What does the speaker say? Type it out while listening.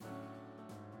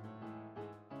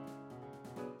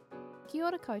Kia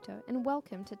ora koutou and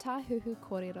welcome to Tāhuhu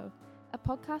Kōrero, a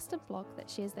podcast and blog that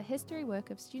shares the history work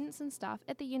of students and staff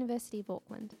at the University of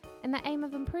Auckland and the aim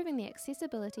of improving the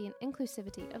accessibility and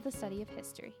inclusivity of the study of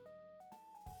history.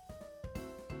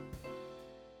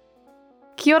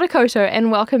 Kia ora koutou and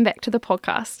welcome back to the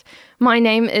podcast. My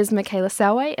name is Michaela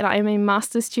Salway and I am a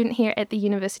master's student here at the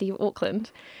University of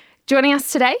Auckland. Joining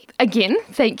us today, again,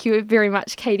 thank you very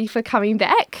much, Katie, for coming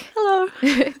back. Hello.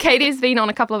 Katie's been on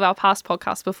a couple of our past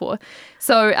podcasts before.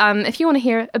 So if you want to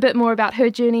hear a bit more about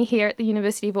her journey here at the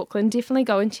University of Auckland, definitely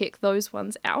go and check those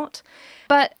ones out.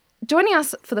 But joining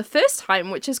us for the first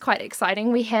time, which is quite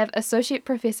exciting, we have Associate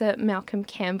Professor Malcolm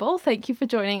Campbell. Thank you for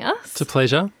joining us. It's a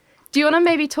pleasure. Do you want to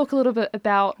maybe talk a little bit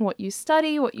about what you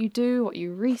study, what you do, what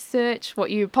you research,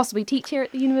 what you possibly teach here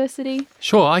at the university?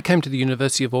 Sure, I came to the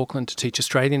University of Auckland to teach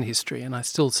Australian history, and I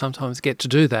still sometimes get to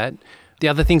do that. The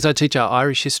other things I teach are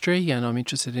Irish history, and I'm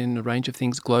interested in a range of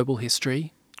things, global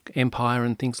history, empire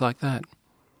and things like that.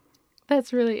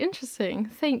 That's really interesting.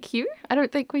 Thank you. I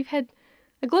don't think we've had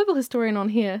a global historian on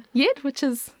here yet, which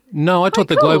is No, I taught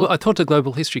the cool.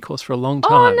 global history course for a long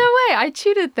time. Oh, no way. I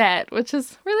tutored that, which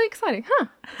is really exciting. Huh.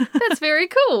 That's very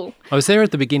cool. I was there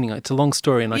at the beginning. It's a long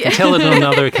story, and I can tell it on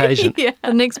another occasion. Yeah.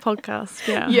 The next podcast,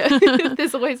 yeah. Yeah,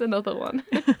 there's always another one.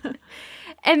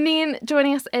 And then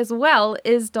joining us as well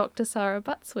is Dr. Sarah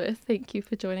Buttsworth. Thank you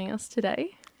for joining us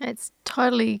today. It's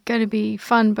totally going to be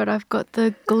fun, but I've got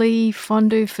the Glee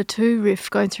Fondue for Two riff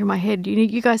going through my head.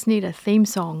 You guys need a theme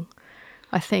song,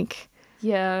 I think.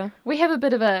 Yeah, we have a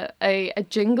bit of a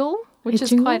jingle, which is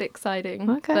jingle? quite exciting.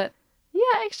 Okay. But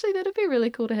yeah, actually, that'd be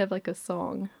really cool to have like a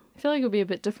song. I feel like it would be a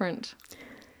bit different.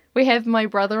 We have my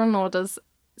brother-in-law does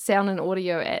sound and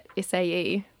audio at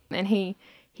SAE, and he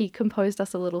composed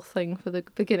us a little thing for the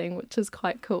beginning, which is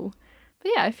quite cool.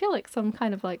 But yeah, I feel like some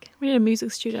kind of like We need a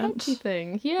music student. catchy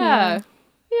thing. Yeah,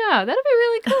 that'd be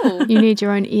really cool. You need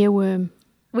your own earworm.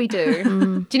 We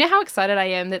do. Do you know how excited I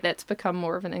am that that's become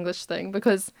more of an English thing?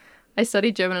 Because I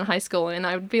studied German in high school and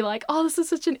I would be like, oh, this is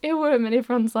such an earworm. And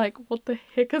everyone's like, what the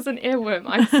heck is an earworm?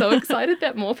 I'm so excited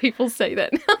that more people say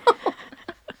that now.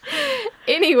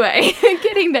 Anyway,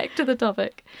 getting back to the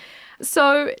topic.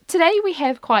 So today we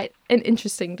have quite an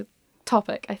interesting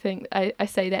topic, I think. I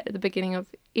say that at the beginning of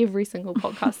every single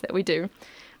podcast that we do.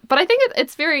 But I think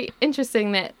it's very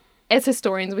interesting that as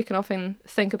historians, we can often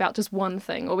think about just one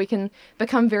thing, or we can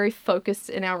become very focused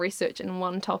in our research in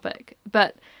one topic.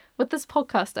 But with this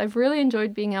podcast, I've really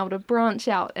enjoyed being able to branch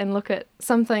out and look at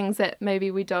some things that maybe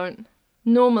we don't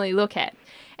normally look at.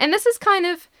 And this is kind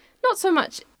of not so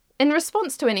much in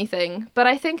response to anything, but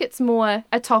I think it's more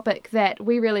a topic that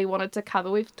we really wanted to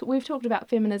cover. We've talked about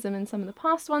feminism in some of the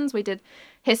past ones. We did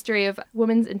history of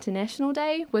Women's International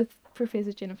Day with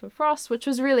Professor Jennifer Frost, which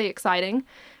was really exciting.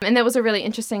 And that was a really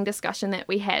interesting discussion that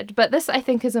we had. But this, I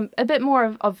think, is a bit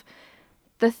more of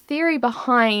the theory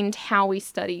behind how we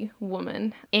study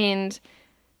women. And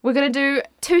we're going to do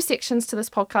two sections to this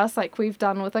podcast like we've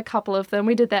done with a couple of them.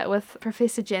 We did that with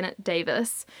Professor Janet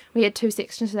Davis. We had two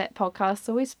sections to that podcast,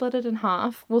 so we split it in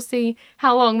half. We'll see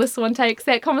how long this one takes.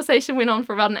 That conversation went on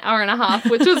for about an hour and a half,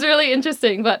 which was really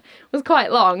interesting, but was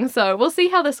quite long. So we'll see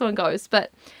how this one goes.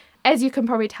 But as you can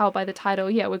probably tell by the title,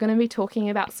 we're going to be talking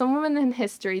about some women in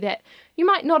history that you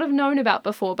might not have known about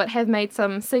before, but have made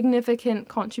some significant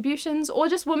contributions, or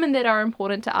just women that are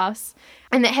important to us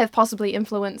and that have possibly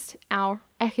influenced our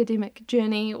academic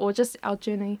journey or just our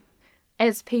journey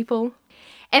as people.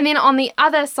 And then on the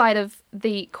other side of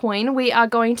the coin, we are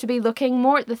going to be looking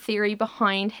more at the theory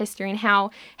behind history and how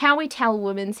we tell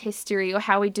women's history, or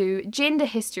how we do gender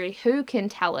history, who can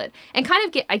tell it, and kind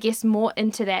of get, I guess, more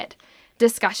into that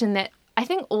discussion that I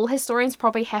think all historians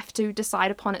probably have to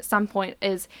decide upon at some point,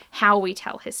 is how we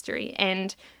tell history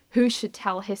and who should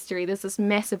tell history. There's this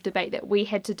massive debate that we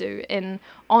had to do in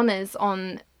honours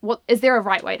on what is there a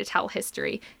right way to tell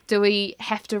history? Do we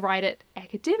have to write it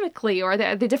academically, or are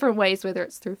there different ways, whether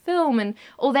it's through film and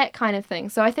all that kind of thing?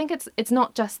 So I think it's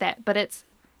not just that, but it's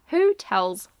who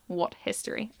tells what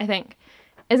history, I think,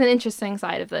 is an interesting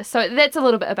side of this. So that's a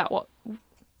little bit about what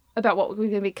we're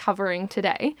going to be covering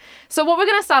today. So what we're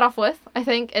going to start off with, I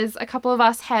think, is a couple of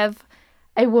us have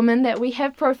a woman that we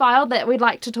have profiled that we'd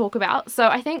like to talk about. So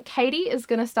I think Katie is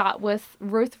going to start with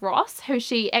Ruth Ross, who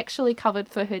she actually covered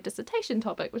for her dissertation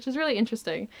topic, which is really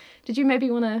interesting. Did you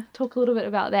maybe want to talk a little bit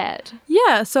about that?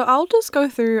 Yeah, so I'll just go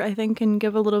through, I think, and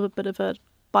give a little bit of a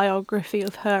biography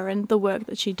of her and the work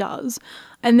that she does.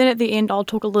 And then at the end, I'll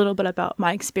talk a little bit about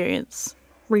my experience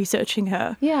researching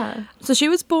her. Yeah. So she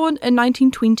was born in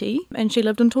 1920 and she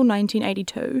lived until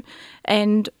 1982,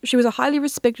 and she was a highly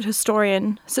respected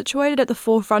historian situated at the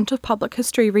forefront of public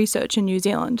history research in New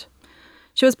Zealand.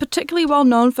 She was particularly well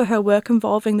known for her work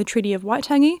involving the Treaty of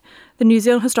Waitangi, the New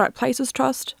Zealand Historic Places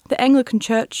Trust, the Anglican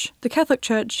Church, the Catholic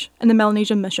Church, and the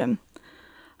Melanesian Mission.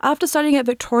 After studying at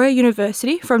Victoria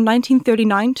University from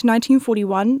 1939 to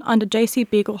 1941 under J.C.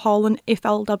 Beagle-Hall and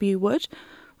F.L.W. Wood,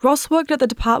 Ross worked at the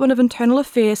Department of Internal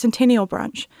Affairs Centennial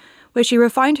Branch, where she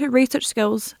refined her research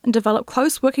skills and developed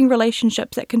close working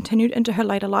relationships that continued into her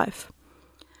later life.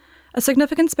 A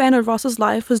significant span of Ross's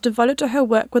life was devoted to her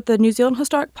work with the New Zealand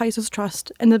Historic Places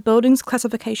Trust and the Buildings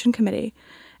Classification Committee,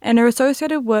 and her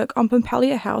associated work on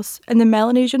Pompalia House and the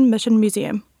Melanesian Mission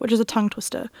Museum, which is a tongue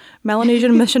twister,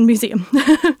 Melanesian Mission Museum.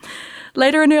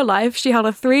 Later in her life, she held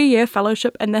a 3-year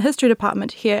fellowship in the History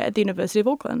Department here at the University of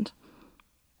Auckland.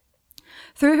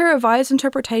 Through her revised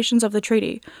interpretations of the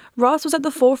treaty, Ross was at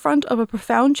the forefront of a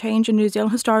profound change in New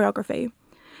Zealand historiography.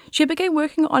 She began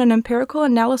working on an empirical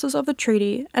analysis of the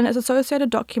treaty and its associated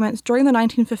documents during the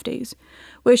 1950s,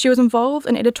 where she was involved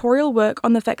in editorial work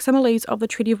on the facsimiles of the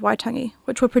Treaty of Waitangi,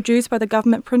 which were produced by the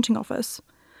Government Printing Office.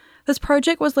 This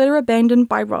project was later abandoned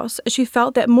by Ross as she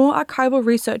felt that more archival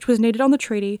research was needed on the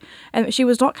treaty and that she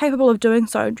was not capable of doing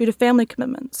so due to family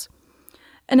commitments.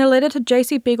 In a letter to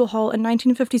J.C. Beagle-Hall in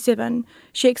 1957,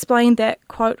 she explained that,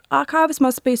 quote, archives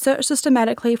must be searched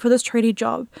systematically for this treaty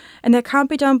job, and that can't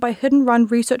be done by hidden-run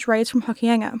research raids from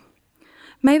Hokianga.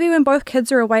 Maybe when both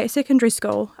kids are away at secondary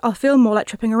school, I'll feel more like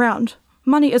tripping around.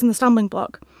 Money isn't the stumbling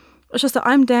block. It's just that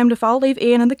I'm damned if I'll leave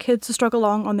Ian and the kids to struggle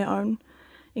along on their own,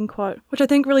 end quote, which I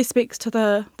think really speaks to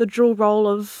the dual role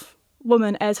of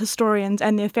women as historians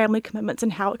and their family commitments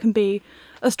and how it can be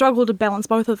a struggle to balance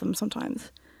both of them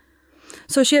sometimes.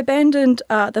 So she abandoned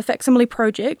the facsimile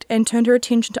project and turned her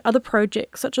attention to other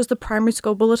projects such as the Primary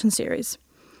School Bulletin series.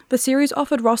 The series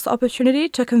offered Ross the opportunity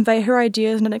to convey her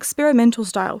ideas in an experimental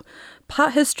style,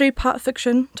 part history, part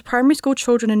fiction, to primary school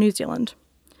children in New Zealand.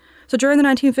 So during the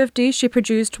 1950s, she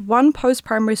produced 1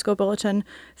 post-primary school bulletin,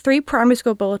 3 primary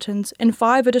school bulletins, and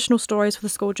 5 additional stories for the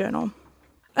school journal.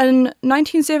 In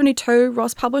 1972,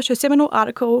 Ross published her seminal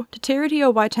article, Te Tiriti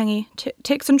o Waitangi,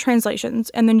 Texts and Translations,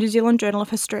 in the New Zealand Journal of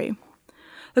History.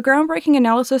 The groundbreaking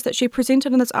analysis that she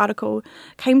presented in this article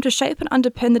came to shape and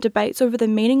underpin the debates over the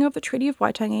meaning of the Treaty of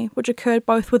Waitangi, which occurred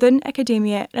both within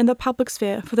academia and the public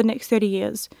sphere for the next 30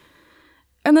 years.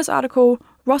 In this article,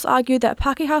 Ross argued that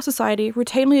Pākehā society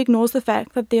routinely ignores the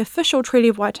fact that the official Treaty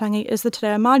of Waitangi is the Te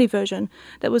Reo Māori version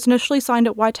that was initially signed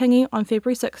at Waitangi on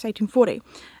February 6, 1840,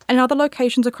 and other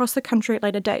locations across the country at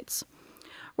later dates.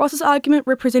 Ross's argument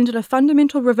represented a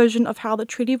fundamental revision of how the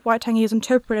Treaty of Waitangi is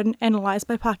interpreted and analysed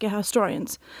by Pākehā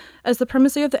historians, as the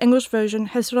primacy of the English version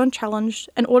has stood unchallenged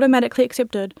and automatically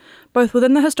accepted, both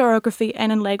within the historiography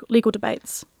and in legal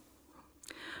debates.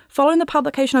 Following the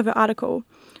publication of her article,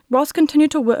 Ross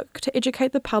continued to work to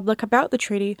educate the public about the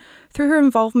treaty through her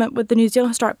involvement with the New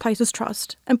Zealand Historic Places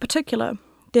Trust, in particular,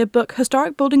 their book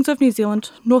Historic Buildings of New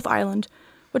Zealand, North Island,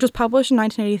 which was published in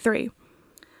 1983.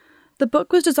 The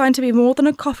book was designed to be more than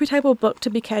a coffee table book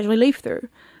to be casually leafed through.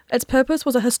 Its purpose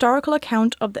was a historical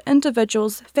account of the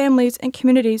individuals, families, and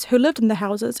communities who lived in the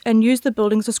houses and used the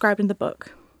buildings described in the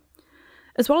book.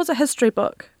 As well as a history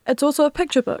book, it's also a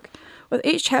picture book, with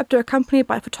each chapter accompanied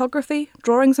by photography,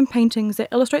 drawings, and paintings that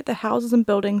illustrate the houses and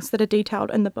buildings that are detailed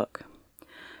in the book.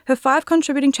 Her 5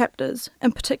 contributing chapters,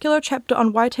 in particular a chapter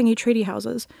on Waitangi treaty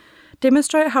houses,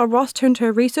 demonstrate how Ross turned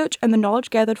her research and the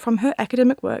knowledge gathered from her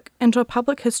academic work into a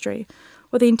public history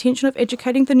with the intention of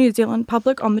educating the New Zealand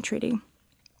public on the treaty.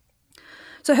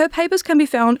 So her papers can be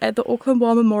found at the Auckland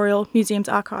War Memorial Museum's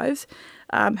archives.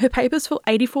 Her papers fill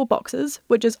 84 boxes,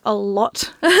 which is a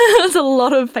lot. It's a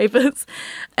lot of papers.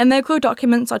 And they include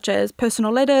documents such as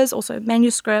personal letters, also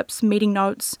manuscripts, meeting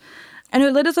notes. And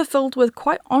her letters are filled with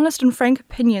quite honest and frank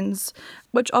opinions,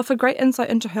 which offer great insight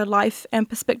into her life and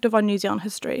perspective on New Zealand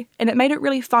history. And it made it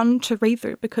really fun to read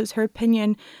through because her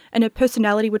opinion and her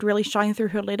personality would really shine through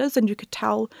her letters, and you could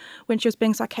tell when she was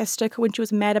being sarcastic or when she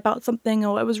was mad about something,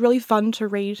 or it was really fun to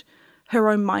read her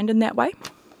own mind in that way.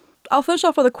 I'll finish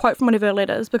off with a quote from one of her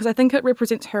letters because I think it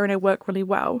represents her and her work really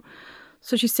well.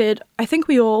 So she said, "I think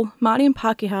we all, Māori and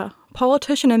Pākehā,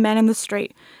 politician and man in the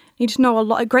street, need to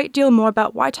know a great deal more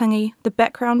about Waitangi, the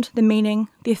background, the meaning,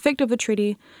 the effect of the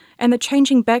treaty, and the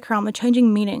changing background, the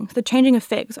changing meanings, the changing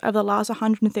effects over the last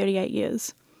 138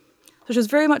 years. So she's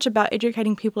very much about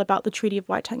educating people about the Treaty of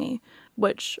Waitangi,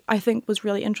 which I think was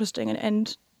really interesting,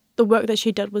 and the work that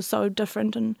she did was so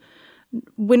different. And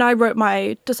when I wrote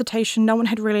my dissertation, no one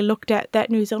had really looked at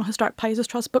that New Zealand Historic Places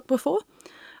Trust book before.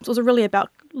 So it was really about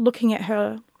looking at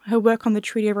her work on the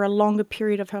treaty over a longer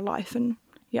period of her life, and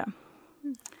yeah.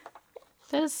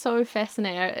 That is so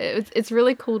fascinating. It's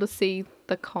really cool to see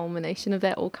the culmination of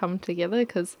that all come together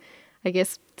because I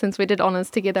guess since we did honours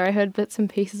together, I heard bits and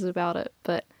pieces about it.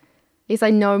 But yes, I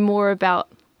know more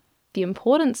about the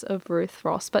importance of Ruth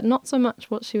Ross, but not so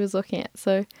much what she was looking at.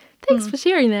 So thanks for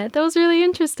sharing that. That was really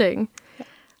interesting.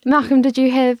 Malcolm, did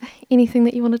you have anything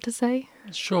that you wanted to say?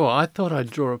 Sure, I thought I'd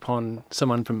draw upon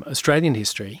someone from Australian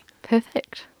history.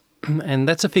 Perfect. And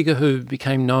that's a figure who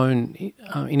became known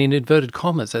in inverted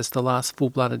commas as the last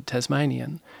full-blooded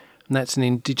Tasmanian. And that's an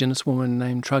Indigenous woman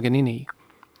named Truganini.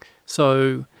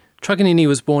 So Truganini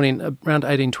was born in around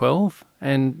 1812,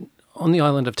 and on the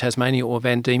island of Tasmania, or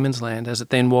Van Diemen's Land as it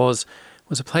then was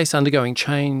a place undergoing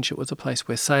change. It was a place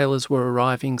where sailors were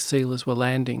arriving, sealers were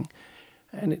landing,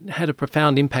 and it had a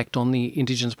profound impact on the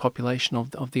Indigenous population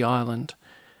of the island.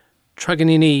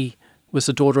 Truganini was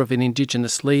the daughter of an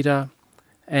Indigenous leader,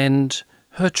 and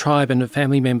her tribe and her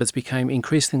family members became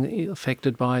increasingly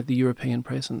affected by the European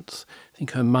presence. I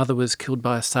think her mother was killed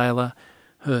by a sailor,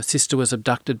 her sister was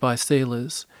abducted by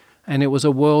sealers, and it was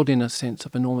a world, in a sense,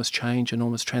 of enormous change,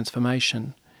 enormous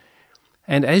transformation.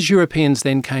 And as Europeans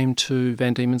then came to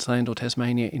Van Diemen's Land or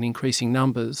Tasmania in increasing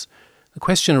numbers, the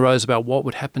question arose about what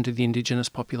would happen to the Indigenous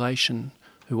population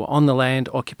who were on the land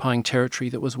occupying territory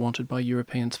that was wanted by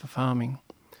Europeans for farming.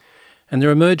 And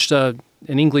there emerged an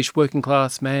English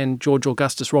working-class man, George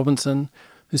Augustus Robinson,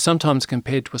 who's sometimes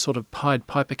compared to a sort of Pied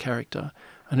Piper character,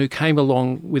 and who came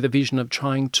along with a vision of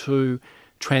trying to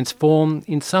transform,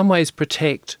 in some ways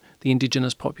protect the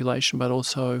Indigenous population, but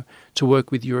also to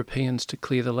work with Europeans to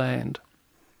clear the land.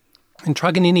 And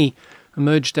Truganini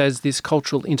emerged as this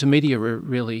cultural intermediary,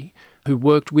 really, who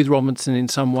worked with Robinson in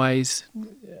some ways,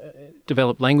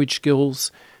 developed language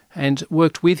skills, and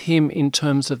worked with him in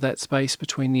terms of that space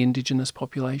between the Indigenous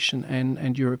population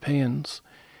and Europeans.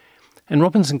 And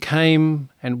Robinson came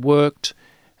and worked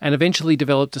and eventually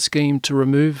developed a scheme to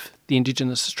remove the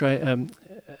Indigenous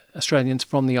Australians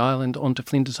from the island onto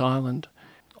Flinders Island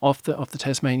off the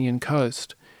Tasmanian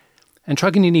coast. And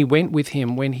Truganini went with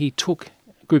him when he took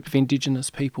a group of Indigenous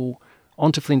people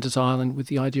onto Flinders Island with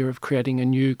the idea of creating a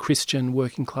new Christian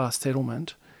working-class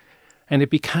settlement. And it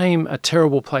became a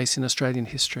terrible place in Australian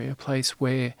history, a place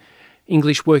where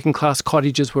English working-class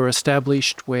cottages were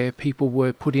established, where people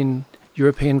were put in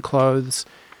European clothes,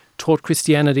 taught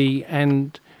Christianity,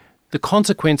 and the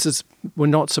consequences were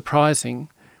not surprising.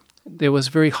 There was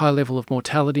a very high level of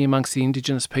mortality amongst the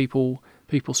Indigenous people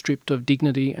stripped of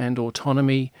dignity and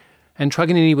autonomy, and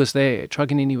Truganini was there.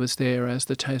 Truganini was there as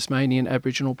the Tasmanian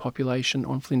Aboriginal population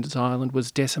on Flinders Island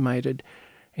was decimated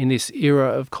in this era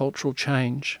of cultural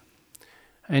change.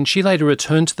 And she later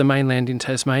returned to the mainland in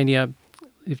Tasmania,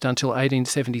 lived until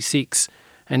 1876,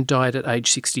 and died at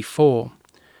age 64.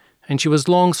 And she was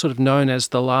long sort of known as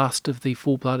the last of the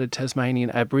full-blooded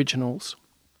Tasmanian Aboriginals.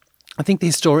 I think the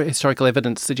historical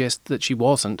evidence suggests that she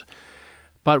wasn't.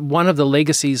 But one of the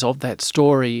legacies of that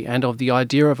story and of the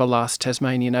idea of a last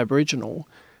Tasmanian Aboriginal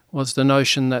was the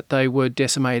notion that they were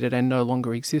decimated and no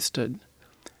longer existed.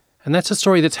 And that's a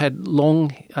story that's had long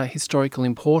historical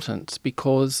importance,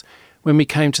 because when we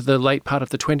came to the late part of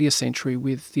the 20th century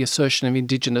with the assertion of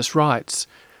Indigenous rights,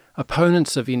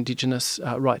 opponents of Indigenous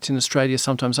rights in Australia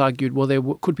sometimes argued, well, there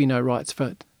could be no rights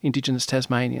for Indigenous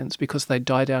Tasmanians because they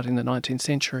died out in the 19th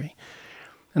century.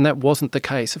 And that wasn't the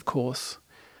case, of course.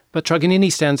 But Truganini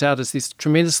stands out as this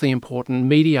tremendously important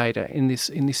mediator in this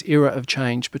era of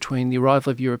change between the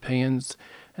arrival of Europeans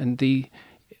and the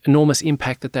enormous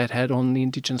impact that had on the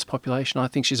Indigenous population. I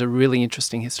think she's a really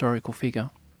interesting historical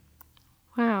figure.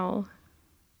 Wow.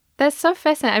 That's so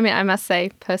fascinating. I mean, I must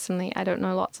say, personally, I don't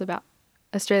know lots about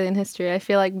Australian history. I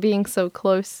feel like being so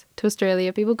close to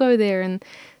Australia, people go there and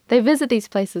they visit these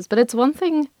places. But it's one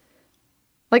thing,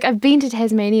 like I've been to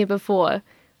Tasmania before,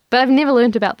 but I've never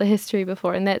learned about the history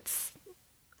before, and that's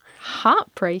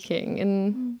heartbreaking.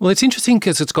 And well, it's interesting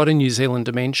because it's got a New Zealand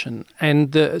dimension.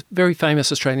 And the very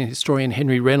famous Australian historian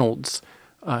Henry Reynolds,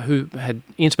 who had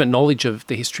intimate knowledge of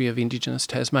the history of Indigenous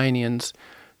Tasmanians,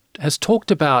 has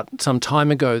talked about some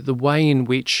time ago the way in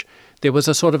which there was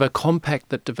a sort of a compact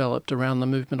that developed around the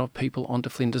movement of people onto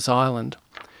Flinders Island.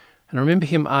 And I remember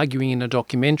him arguing in a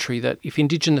documentary that if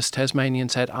Indigenous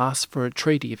Tasmanians had asked for a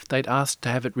treaty, if they'd asked to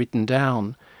have it written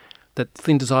down, that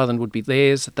Flinders Island would be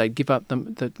theirs, that they'd give up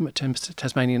the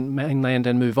Tasmanian mainland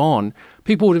and move on,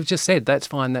 people would have just said, that's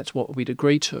fine, that's what we'd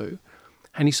agree to.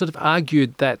 And he sort of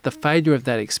argued that the failure of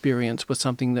that experience was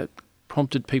something that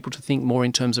prompted people to think more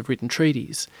in terms of written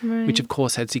treaties, right. which of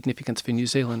course had significance for New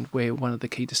Zealand, where one of the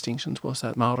key distinctions was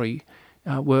that Māori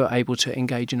were able to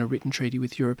engage in a written treaty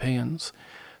with Europeans.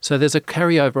 So there's a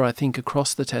carryover, I think,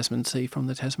 across the Tasman Sea from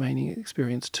the Tasmanian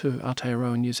experience to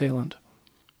Aotearoa in New Zealand.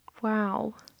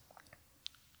 Wow.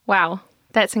 Wow,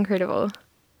 that's incredible.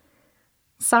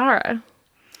 Sarah,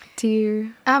 do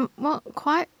you? Well,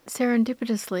 quite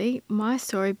serendipitously, my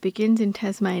story begins in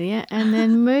Tasmania and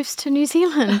then moves to New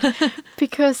Zealand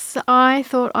because I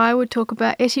thought I would talk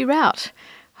about Etty Rout,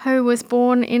 who was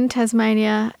born in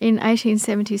Tasmania in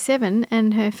 1877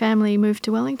 and her family moved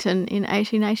to Wellington in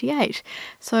 1888.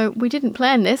 So we didn't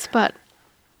plan this, but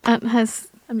it has...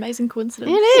 Amazing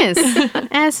coincidence. It is,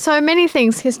 as so many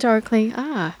things historically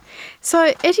are.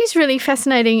 So Etty's really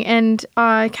fascinating, and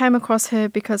I came across her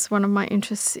because one of my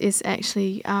interests is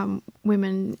actually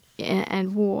women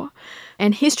and war,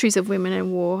 and histories of women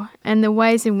and war, and the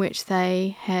ways in which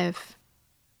they have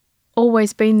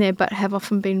always been there but have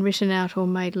often been written out or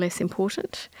made less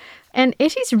important. And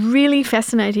Etty's really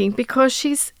fascinating because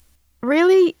she's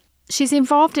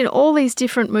involved in all these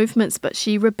different movements, but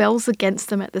she rebels against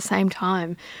them at the same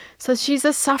time. So she's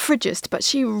a suffragist, but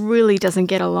she really doesn't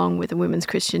get along with the Women's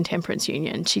Christian Temperance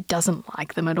Union. She doesn't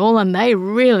like them at all, and they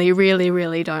really, really,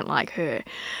 really don't like her.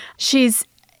 She's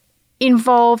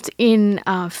involved in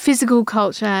physical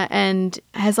culture and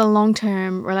has a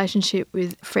long-term relationship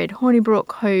with Fred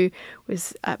Hornibrook, who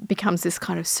becomes this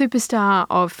kind of superstar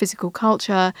of physical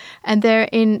culture. And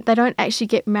they don't actually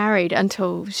get married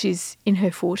until she's in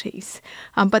her 40s.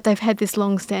 But they've had this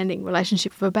long-standing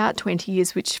relationship of about 20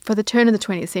 years, which for the turn of the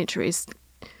 20th century is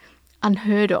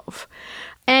unheard of.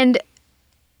 And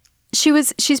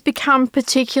she's become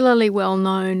particularly well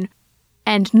known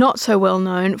and not so well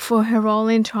known for her role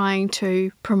in trying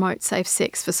to promote safe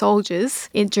sex for soldiers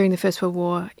during the First World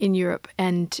War in Europe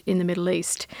and in the Middle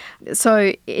East.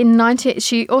 So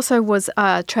she also was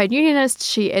a trade unionist.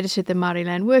 She edited the Māori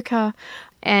Land Worker.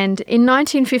 And in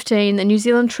 1915, the New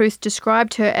Zealand Truth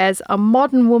described her as a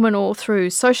modern woman all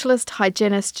through, socialist,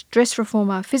 hygienist, dress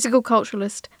reformer, physical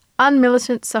culturalist,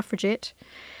 unmilitant suffragette,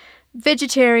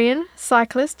 vegetarian,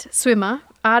 cyclist, swimmer,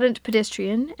 ardent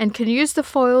pedestrian, and can use the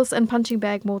foils and punching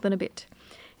bag more than a bit.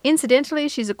 Incidentally,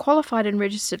 she's a qualified and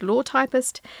registered law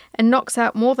typist and knocks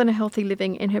out more than a healthy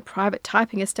living in her private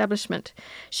typing establishment.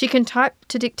 She can type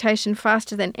to dictation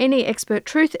faster than any expert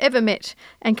Truth ever met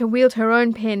and can wield her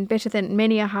own pen better than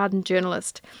many a hardened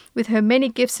journalist. With her many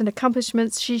gifts and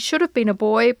accomplishments, she should have been a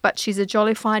boy, but she's a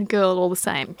jolly fine girl all the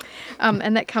same.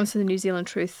 And that comes from the New Zealand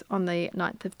Truth on the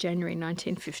 9th of January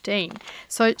 1915.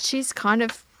 So she's kind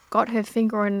of got her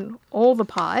finger in all the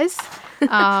pies.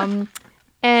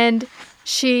 And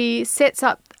she sets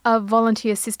up a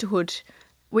volunteer sisterhood,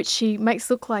 which she makes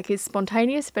look like is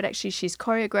spontaneous, but actually she's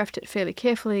choreographed it fairly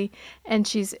carefully, and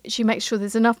she makes sure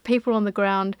there's enough people on the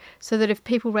ground so that if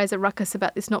people raise a ruckus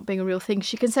about this not being a real thing,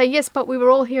 she can say, yes, but we were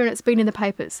all here and it's been in the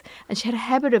papers. And she had a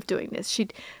habit of doing this.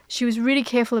 She was really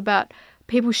careful about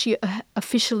people she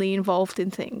officially involved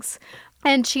in things.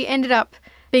 And she ended up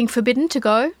being forbidden to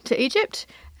go to Egypt.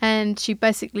 And she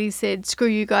basically said, screw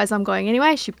you guys, I'm going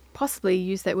anyway. She possibly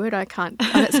used that word.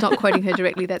 It's not quoting her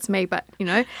directly, that's me, but,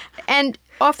 And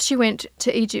off she went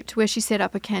to Egypt, where she set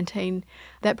up a canteen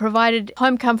that provided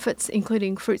home comforts,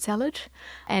 including fruit salad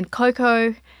and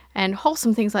cocoa and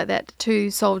wholesome things like that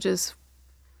to soldiers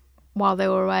while they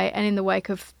were away and in the wake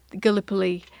of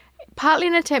Gallipoli, partly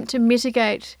an attempt to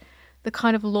mitigate the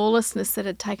kind of lawlessness that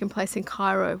had taken place in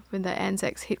Cairo when the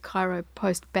Anzacs hit Cairo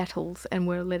post-battles and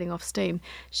were letting off steam.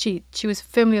 She was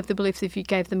firmly of the belief that if you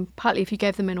gave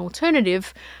them an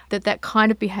alternative, that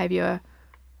kind of behaviour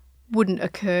wouldn't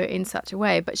occur in such a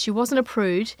way. But she wasn't a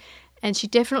prude, and she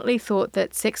definitely thought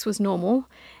that sex was normal,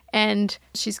 and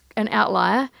she's an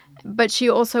outlier, but she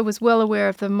also was well aware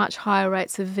of the much higher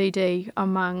rates of VD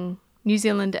among New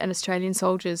Zealand and Australian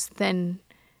soldiers than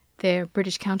their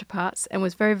British counterparts, and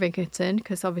was very, very concerned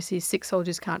because obviously sick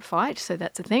soldiers can't fight, so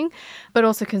that's a thing, but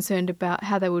also concerned about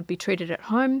how they would be treated at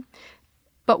home,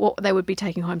 but what they would be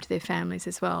taking home to their families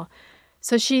as well.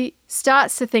 So she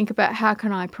starts to think about how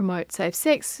can I promote safe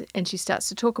sex, and she starts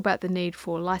to talk about the need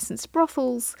for licensed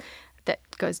brothels that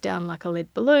goes down like a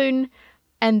lead balloon,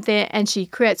 and she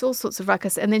creates all sorts of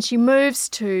ruckus, and then she moves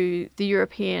to the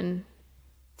European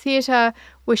theatre,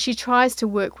 where she tries to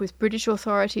work with British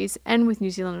authorities and with New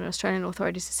Zealand and Australian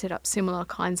authorities to set up similar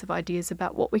kinds of ideas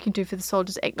about what we can do for the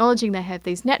soldiers, acknowledging they have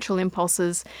these natural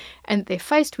impulses and they're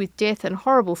faced with death and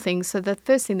horrible things, so the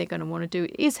first thing they're going to want to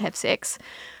do is have sex,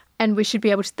 and they should be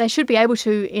able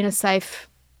to in a safe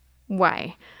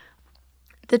way.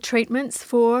 The treatments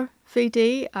for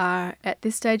VD are, at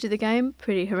this stage of the game,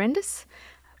 pretty horrendous.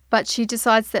 But she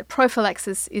decides that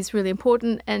prophylaxis is really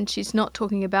important, and she's not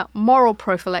talking about moral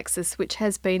prophylaxis, which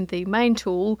has been the main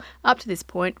tool up to this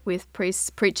point, with priests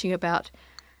preaching about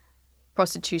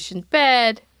prostitution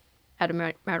bad,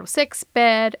 out-of-marital sex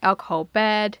bad, alcohol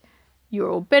bad,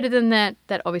 you're all better than that.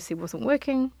 That obviously wasn't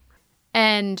working.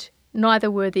 And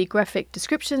neither were the graphic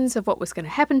descriptions of what was going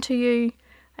to happen to you.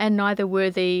 and neither were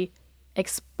the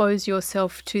expose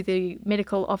yourself to the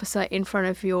medical officer in front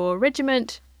of your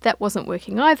regiment. That wasn't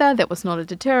working either. That was not a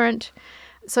deterrent.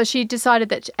 So she decided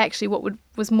that actually what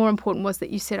was more important was that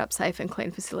you set up safe and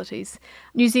clean facilities.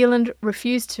 New Zealand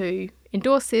refused to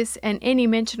endorse this, and any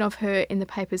mention of her in the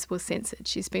papers was censored.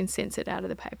 She's been censored out of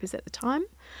the papers at the time.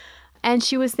 And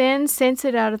she was then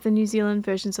censored out of the New Zealand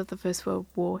versions of the First World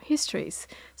War histories.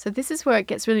 So this is where it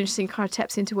gets really interesting, kind of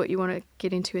taps into what you want to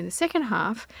get into in the second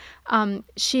half.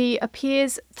 She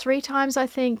appears 3 times, I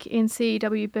think, in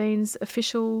C.W. Bean's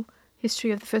official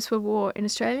history of the First World War in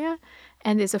Australia.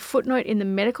 And there's a footnote in the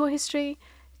medical history.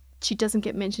 She doesn't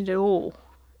get mentioned at all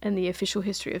in the official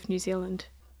history of New Zealand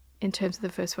in terms of the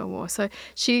First World War. So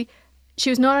she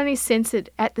was not only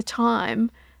censored at the time,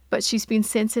 but she's been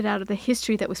censored out of the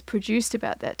history that was produced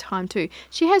about that time too.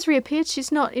 She has reappeared.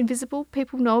 She's not invisible.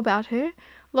 People know about her.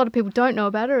 A lot of people don't know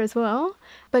about her as well.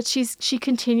 But she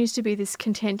continues to be this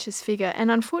contentious figure.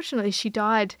 And unfortunately, she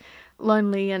died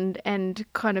lonely and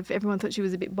kind of everyone thought she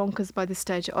was a bit bonkers by this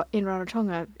stage in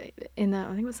Rarotonga in the, I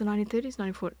think it was the 1930s,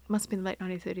 94, must have been the late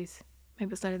 1930s. Maybe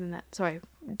it was later than that. Sorry,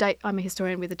 I'm a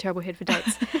historian with a terrible head for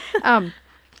dates.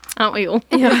 Aren't we all?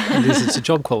 It is, it's a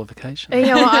job qualification.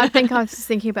 Well, I think I was just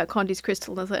thinking about Condy's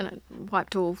crystal and it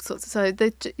wiped all sorts. So the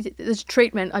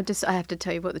treatment, I have to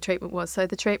tell you what the treatment was. So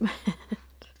the treatment,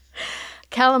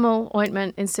 calomel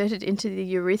ointment inserted into the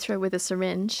urethra with a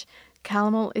syringe.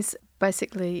 Calomel is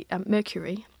basically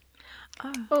mercury.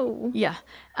 Oh. Yeah.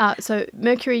 So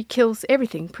mercury kills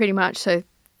everything pretty much. So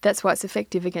that's why it's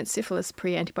effective against syphilis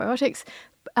pre-antibiotics.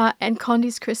 And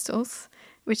Condy's crystals,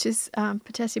 which is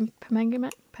potassium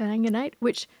permanganate,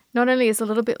 which not only is a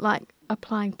little bit like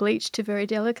applying bleach to very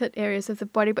delicate areas of the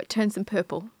body, but turns them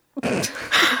purple.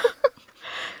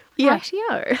 Yeah.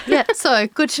 Rightio. Yeah, so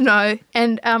good to know.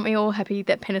 And aren't we all happy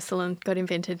that penicillin got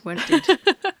invented when it did?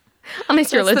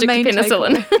 Unless you're That's the allergic to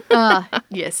main penicillin.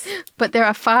 Yes. But there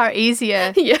are far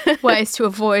easier ways to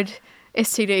avoid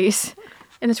STDs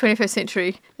in the 21st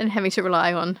century than having to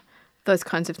rely on those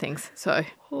kinds of things. So,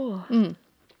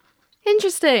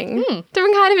 Interesting.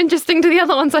 Different kind of interesting to the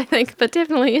other ones, I think, but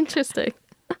definitely interesting.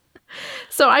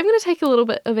 So I'm going to take a little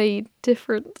bit of a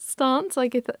different stance. I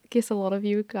guess a lot of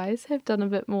you guys have done a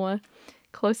bit more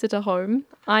closer to home.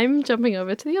 I'm jumping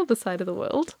over to the other side of the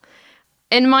world.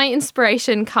 And my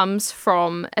inspiration comes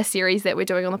from a series that we're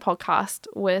doing on the podcast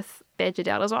with Badger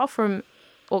Dowd as well from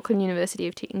Auckland University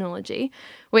of Technology.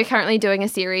 We're currently doing a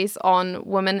series on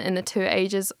women in the 2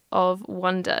 ages of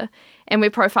wonder. And we're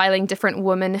profiling different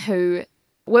women who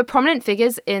were prominent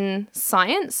figures in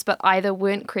science, but either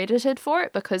weren't credited for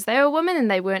it because they were women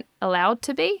and they weren't allowed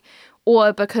to be,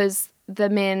 or because the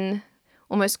men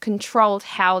almost controlled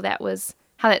how that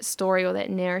story or that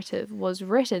narrative was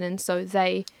written. And so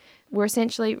they were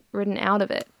essentially written out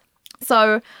of it.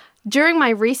 So during my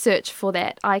research for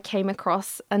that, I came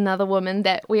across another woman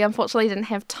that we unfortunately didn't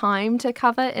have time to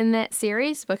cover in that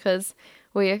series because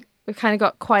we've kind of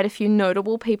got quite a few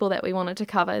notable people that we wanted to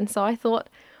cover. And so I thought,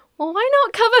 well, why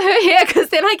not cover her here? Because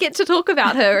then I get to talk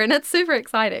about her and it's super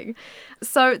exciting.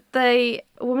 So the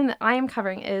woman that I am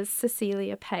covering is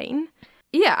Cecilia Payne.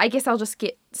 Yeah, I guess I'll just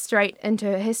get straight into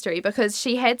her history because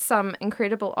she had some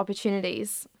incredible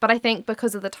opportunities. But I think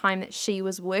because of the time that she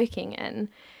was working in,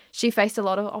 she faced a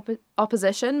lot of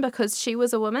opposition because she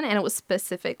was a woman, and it was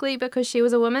specifically because she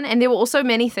was a woman. And there were also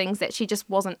many things that she just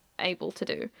wasn't able to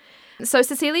do. So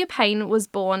Cecilia Payne was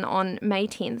born on May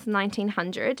 10th,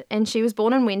 1900, and she was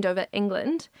born in Wendover,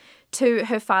 England, to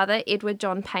her father, Edward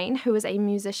John Payne, who was a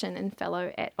musician and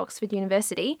fellow at Oxford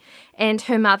University, and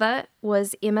her mother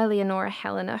was Emma Leonora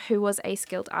Helena, who was a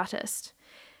skilled artist.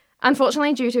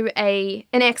 Unfortunately, due to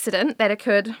an accident that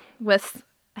occurred with,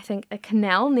 I think, a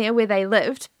canal near where they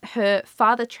lived, her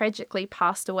father tragically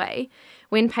passed away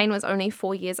when Payne was only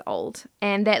 4 years old,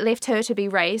 and that left her to be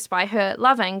raised by her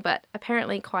loving but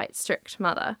apparently quite strict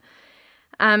mother.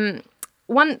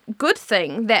 One good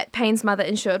thing that Payne's mother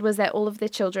ensured was that all of their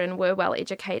children were well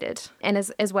educated and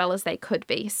as well as they could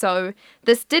be. So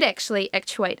this did actually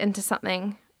actuate into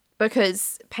something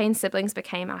because Payne's siblings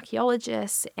became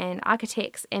archaeologists and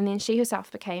architects, and then she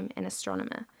herself became an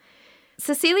astronomer.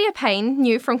 Cecilia Payne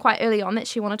knew from quite early on that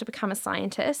she wanted to become a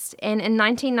scientist, and in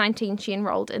 1919 she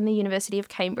enrolled in the University of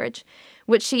Cambridge,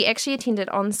 which she actually attended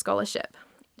on scholarship.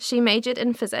 She majored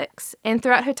in physics, and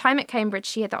throughout her time at Cambridge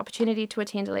she had the opportunity to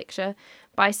attend a lecture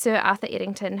by Sir Arthur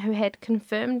Eddington, who had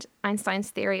confirmed Einstein's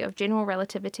theory of general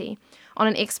relativity on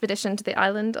an expedition to the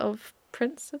island of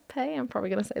Principe. I'm probably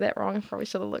going to say that wrong. I probably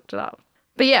should have looked it up.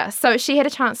 But yeah, so she had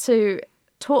a chance to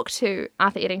talk to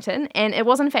Arthur Eddington, and it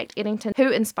was in fact Eddington who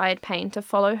inspired Payne to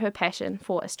follow her passion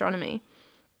for astronomy.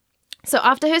 So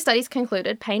after her studies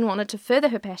concluded, Payne wanted to further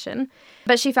her passion,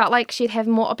 but she felt like she'd have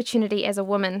more opportunity as a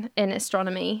woman in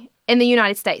astronomy in the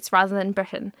United States rather than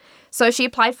Britain. So she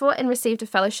applied for and received a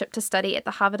fellowship to study at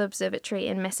the Harvard Observatory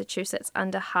in Massachusetts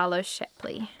under Harlow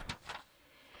Shapley.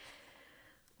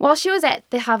 While she was at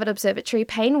the Harvard Observatory,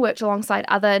 Payne worked alongside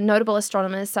other notable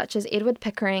astronomers such as Edward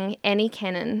Pickering, Annie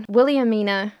Cannon,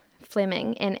 Williamina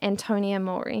Fleming, and Antonia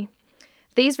Maury.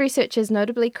 These researchers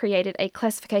notably created a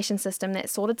classification system that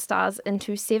sorted stars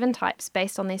into 7 types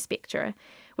based on their spectra,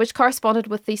 which corresponded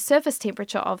with the surface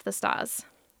temperature of the stars.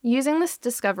 Using this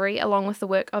discovery, along with the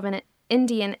work of an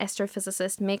Indian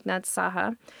astrophysicist Meghnad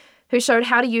Saha, who showed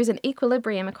how to use an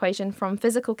equilibrium equation from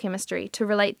physical chemistry to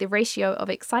relate the ratio of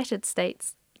excited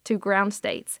states to ground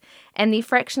states, and the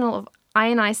fractional of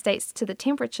ionized states to the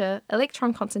temperature,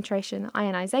 electron concentration,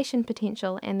 ionization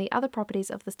potential, and the other properties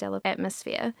of the stellar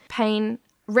atmosphere, Payne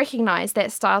recognized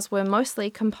that stars were mostly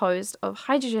composed of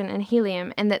hydrogen and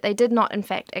helium, and that they did not, in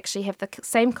fact, actually have the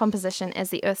same composition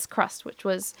as the Earth's crust, which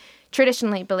was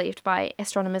traditionally believed by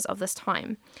astronomers of this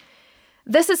time.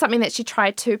 This is something that she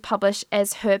tried to publish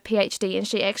as her PhD, and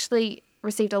she actually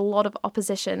received a lot of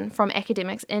opposition from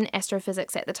academics in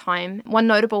astrophysics at the time. One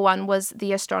notable one was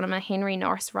the astronomer Henry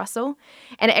Norris Russell,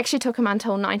 and it actually took him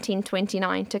until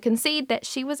 1929 to concede that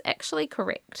she was actually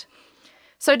correct.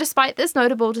 So despite this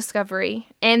notable discovery,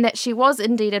 and that she was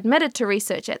indeed admitted to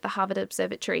research at the Harvard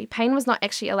Observatory, Payne was not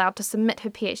actually allowed to submit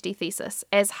her PhD thesis,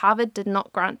 as Harvard did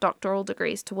not grant doctoral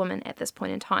degrees to women at this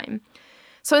point in time.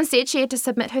 So instead, she had to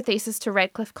submit her thesis to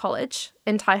Radcliffe College,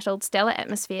 entitled Stellar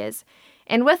Atmospheres,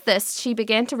 and with this, she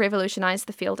began to revolutionize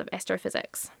the field of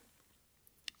astrophysics.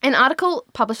 An article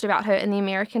published about her in the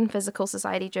American Physical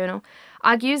Society Journal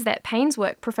argues that Payne's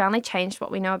work profoundly changed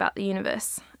what we know about the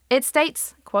universe. It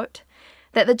states, quote,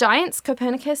 that the giants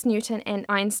Copernicus, Newton, and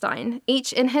Einstein,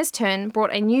 each in his turn,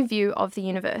 brought a new view of the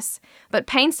universe, but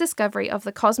Payne's discovery of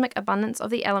the cosmic abundance of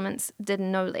the elements did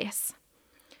no less.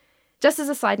 Just as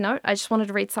a side note, I just wanted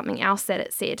to read something else that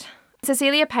it said.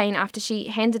 Cecilia Payne, after she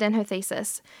handed in her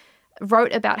thesis,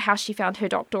 wrote about how she found her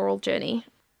doctoral journey.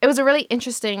 It was a really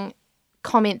interesting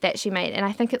comment that she made, and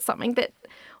I think it's something that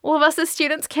all of us as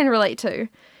students can relate to.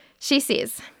 She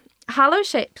says, Harlow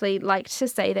Shapley liked to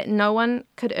say that no one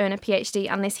could earn a PhD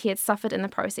unless he had suffered in the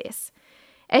process.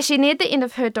 As she neared the end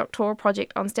of her doctoral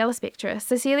project on stellar spectra,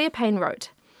 Cecilia Payne wrote,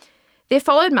 there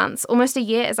followed months, almost a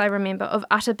year as I remember, of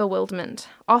utter bewilderment.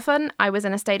 Often I was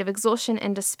in a state of exhaustion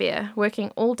and despair,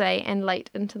 working all day and late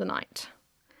into the night.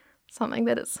 Something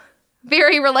that is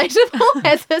very relatable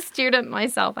as a student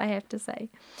myself, I have to say.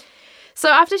 So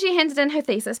after she handed in her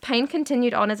thesis, Payne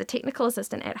continued on as a technical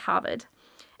assistant at Harvard.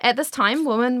 At this time,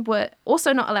 women were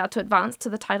also not allowed to advance to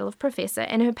the title of professor,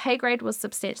 and her pay grade was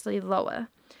substantially lower.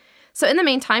 So in the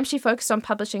meantime, she focused on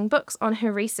publishing books on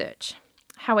her research.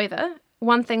 However,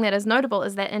 one thing that is notable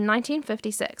is that in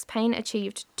 1956, Payne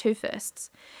achieved 2 firsts.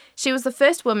 She was the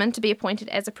first woman to be appointed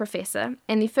as a professor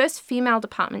and the first female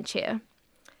department chair,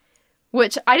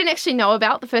 which I didn't actually know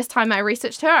about the first time I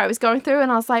researched her. I was going through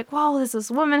and I was like, wow, there's this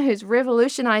woman who's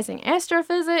revolutionizing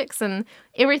astrophysics and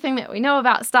everything that we know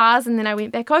about stars. And then I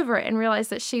went back over it and realized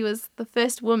that she was the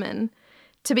first woman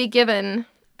to be given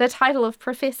the title of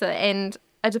professor and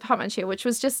a department chair, which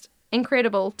was just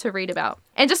incredible to read about.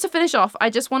 And just to finish off, I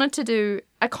just wanted to do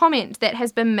a comment that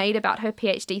has been made about her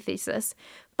PhD thesis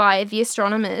by the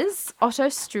astronomers Otto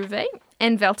Struve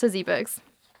and Walter Siebergs.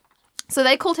 So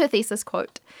they called her thesis,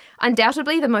 quote,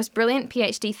 undoubtedly the most brilliant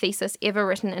PhD thesis ever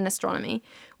written in astronomy,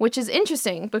 which is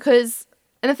interesting because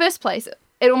in the first place,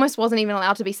 it almost wasn't even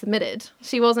allowed to be submitted.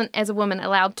 She wasn't, as a woman,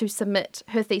 allowed to submit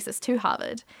her thesis to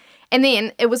Harvard. And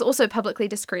then it was also publicly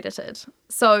discredited.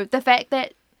 So the fact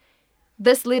that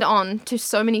this led on to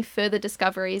so many further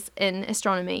discoveries in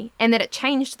astronomy and that it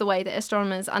changed the way that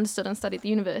astronomers understood and studied the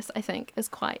universe, I think, is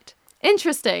quite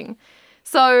interesting.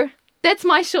 So that's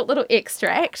my short little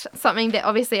extract, something that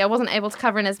obviously I wasn't able to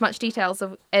cover in as much details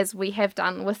as we have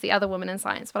done with the other women in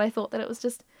science, but I thought that it was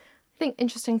just, I think,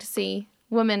 interesting to see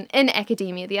women in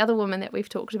academia. The other women that we've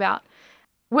talked about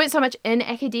weren't so much in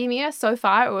academia so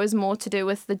far, it was more to do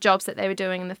with the jobs that they were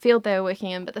doing and the field they were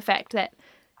working in, but the fact that,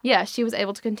 yeah, she was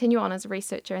able to continue on as a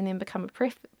researcher and then become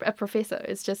a professor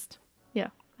is just, yeah,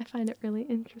 I find it really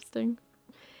interesting.